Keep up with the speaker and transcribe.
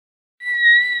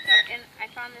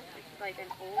found this like an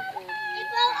old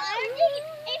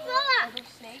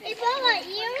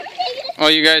Oh,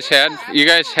 you guys have? You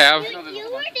were taking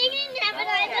a nap and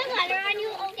I had the letter on you,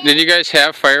 okay? Did you guys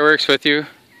have fireworks with you?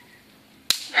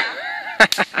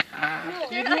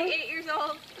 They're like 8 years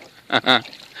old.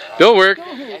 They'll work.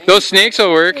 Those snakes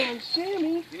will work. You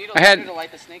need a I had- lighter to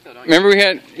light the snake though, don't you? Remember we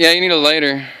had, yeah, you need a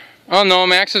lighter. Oh no,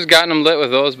 Max has gotten them lit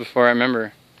with those before, I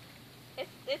remember. It's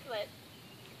lit.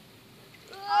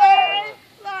 I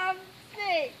love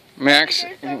snakes. Max,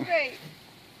 They're so great.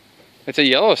 it's a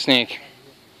yellow snake.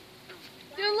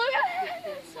 Dude, look at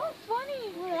it. It's so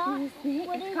funny.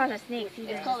 It's called a snake. See,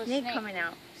 there's called a a snake snake. coming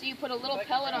out. So you put a little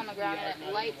pellet on the ground and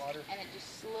it lights and it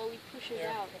just slowly pushes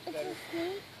out. It's a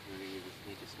snake.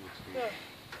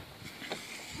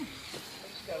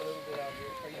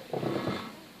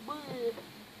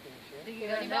 You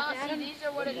know, see, these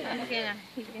are what it is.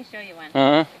 He's gonna show you one.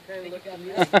 I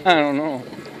don't know.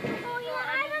 Oh, yeah,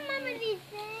 I remember these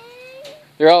things.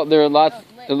 They're a lot,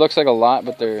 it looks like a lot,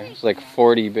 but there's like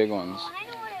 40 big ones. Oh, I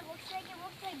know what it looks like. It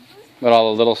looks like goose. But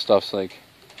all the little stuff's like,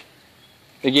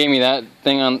 they gave me that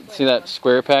thing on, see that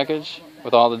square package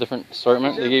with all the different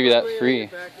assortment? They gave you that free.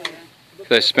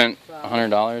 Because I spent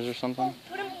 $100 or something.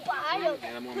 Put them by them.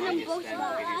 And the more Put money them you both spend, they'll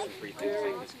give you by. some free things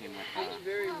like this came with It's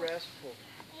very restful.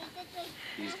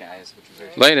 these guys, which are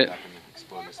very Light it. stuck and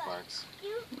explode with sparks.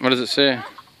 What does it say?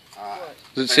 Uh,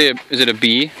 Does it say, is it a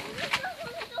bee?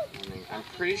 I'm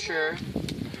pretty sure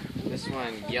this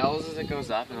one yells as it goes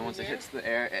up, and then once it hits the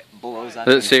air, it blows up.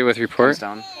 Does it and say with report? comes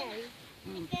down.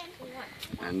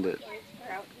 And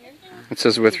It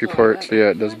says with report, so yeah,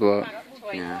 it does blow up.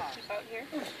 yeah.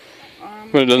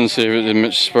 But it doesn't say if it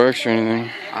emits sparks or anything.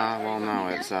 Well, no,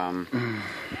 it's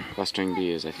clustering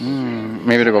bees. I think.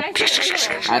 Maybe it'll go, I think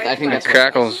it that's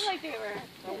crackles.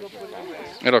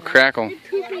 It'll crackle.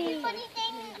 Come with me.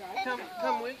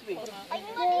 Come with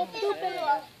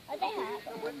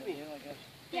me.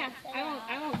 Yeah,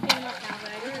 I won't get him up now,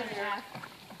 but I just want to ask.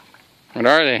 What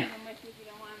are they?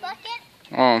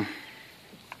 Oh,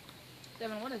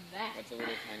 Devin, what is that? That's a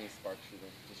little tiny spark shooter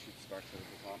to shoot sparks out of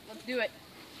the top. Let's do it.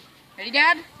 Ready,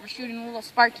 Dad? We're shooting a little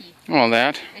Sparky. oh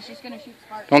that. It's just gonna shoot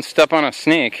sparks. Don't step on a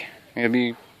snake. You'd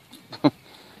be,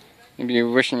 you'd be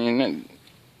wishing you didn't.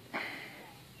 Are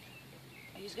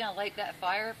you just gonna light that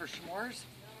fire for s'mores?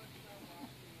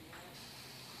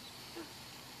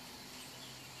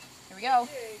 Here we go.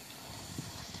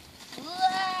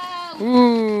 Whoa!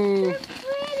 Ooh,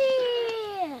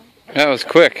 Pretty! that was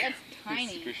quick. That's tiny.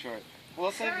 Super short.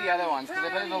 We'll save the other ones because I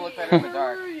bet it'll look better in the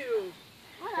dark. Where are you?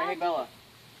 Hey, Bella.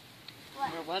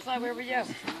 Where was I? Where were you?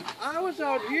 I was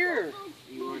out here.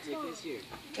 You want to take this here?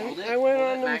 I went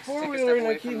on the Max, take a four-wheeler and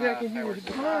I step away came from back the and he was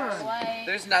fireworks. gone. Like,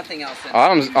 There's nothing else in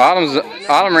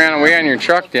Autumn ran away on your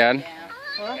truck, Dad.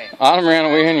 Okay. Autumn ran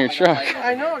away on your truck.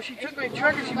 I know, she took my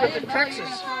truck and she went to Texas.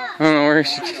 I don't know where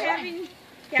she.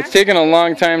 It's taking a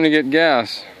long time to get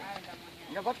gas.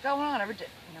 You know, what's going on?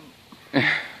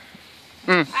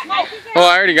 Well,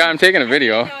 I already got him taking a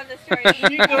video.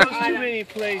 She goes too many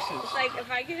places.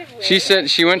 She said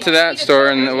she went to that store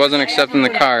and it wasn't accepting the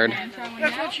card.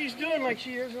 That's what she's doing, like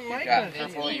she doesn't like Got us.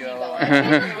 purple, yellow.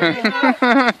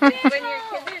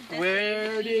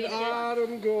 Where did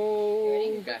Autumn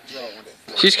go? Got throw it once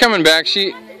it's She's coming back.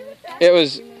 It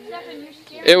was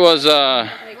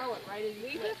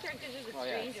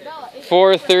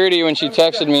 4:30 when she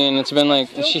texted me, and it's been like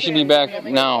she should be back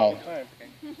now.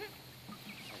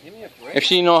 If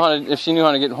she knew how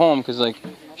to get home, because like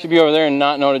she'd be over there and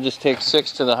not know to just take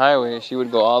 6 to the highway. She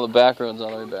would go all the back roads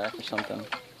all the way back or something.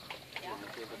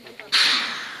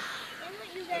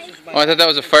 Oh, I thought that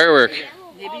was a firework.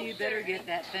 Maybe you better get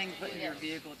that thing put in your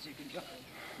vehicle so you can drive.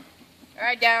 all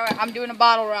right, Dad. I'm doing a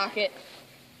bottle rocket.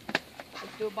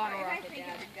 Let's do a bottle rocket,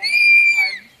 Dad.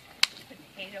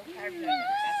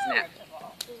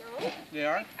 They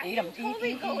are? Eat them.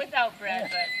 Go without bread,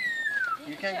 but.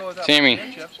 You can't go without Sammy.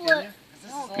 potato chips, can you?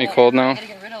 Are you cold now? Gotta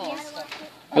get rid of all this stuff.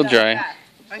 You'll dry.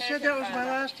 I said that was my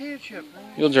last potato chip.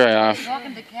 You'll dry off.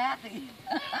 Talking to Kathy.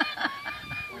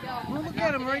 Well, look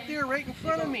at him right there, right in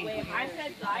front of me. I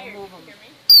said liar.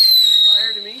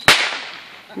 Liar to me.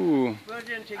 Ooh. But I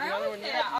didn't take the other one yet.